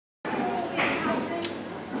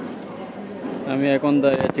আমি এখন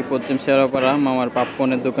দাঁড়িয়ে আছি পশ্চিম শেরাপাড়া মামার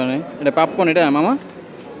পাপকনের দোকানে। এটা পাপকন, এটা মামা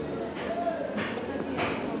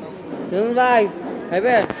ভাই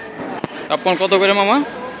খাইবে? পাপকন কত করে মামা?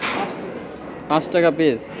 5 টাকা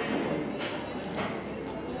পিস।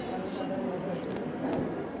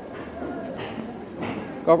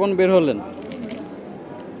 কখন বের হলেন?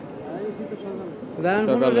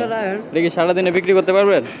 সকালে। এটা কি সারাদিনে বিক্রি করতে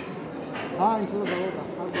পারবেন?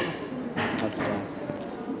 আচ্ছা,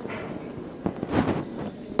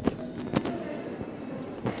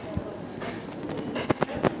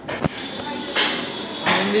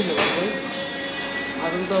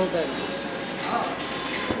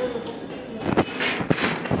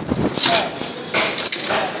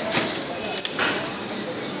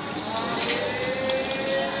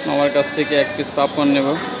 আমার কাছ থেকে 1 পিস পাপকর্ন নেব।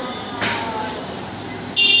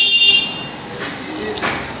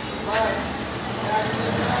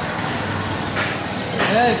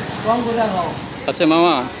 আচ্ছা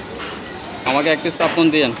মামা, আমাকে 1 পিস পাপকর্ন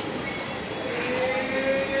দিয়েন।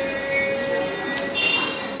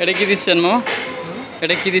 এটা কি দিচ্ছেন মামা?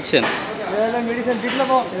 এটা কি দিচ্ছেন? মেডিসিন বিট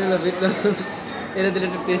লবণ। এটা দিলে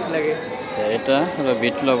একটু টেস্ট লাগে। আচ্ছা, এটা হলো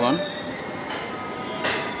বিট লবণ।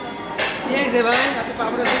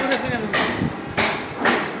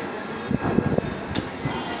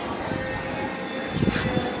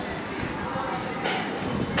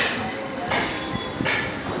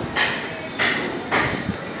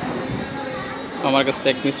 আমার কাছ থেকে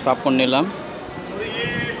 1 পিস পাপকর্ন নিলাম।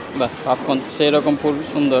 বাহ, পাপকর্ন সেই রকম খুব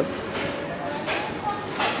সুন্দর।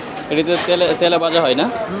 এটিতে তেলে ভাজা হয় না?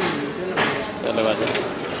 তেলে ভাজা।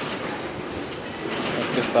 1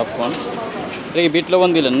 পিস পাপকর্ন। এটা কি বিট লবণ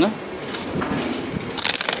দিলেন না?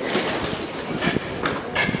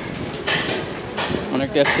 অনেক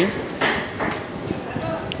টেস্টি।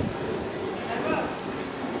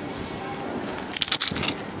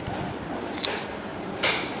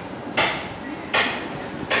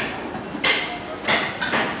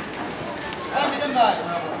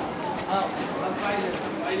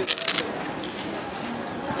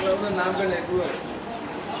 नाम कर ले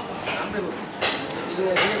नाम पे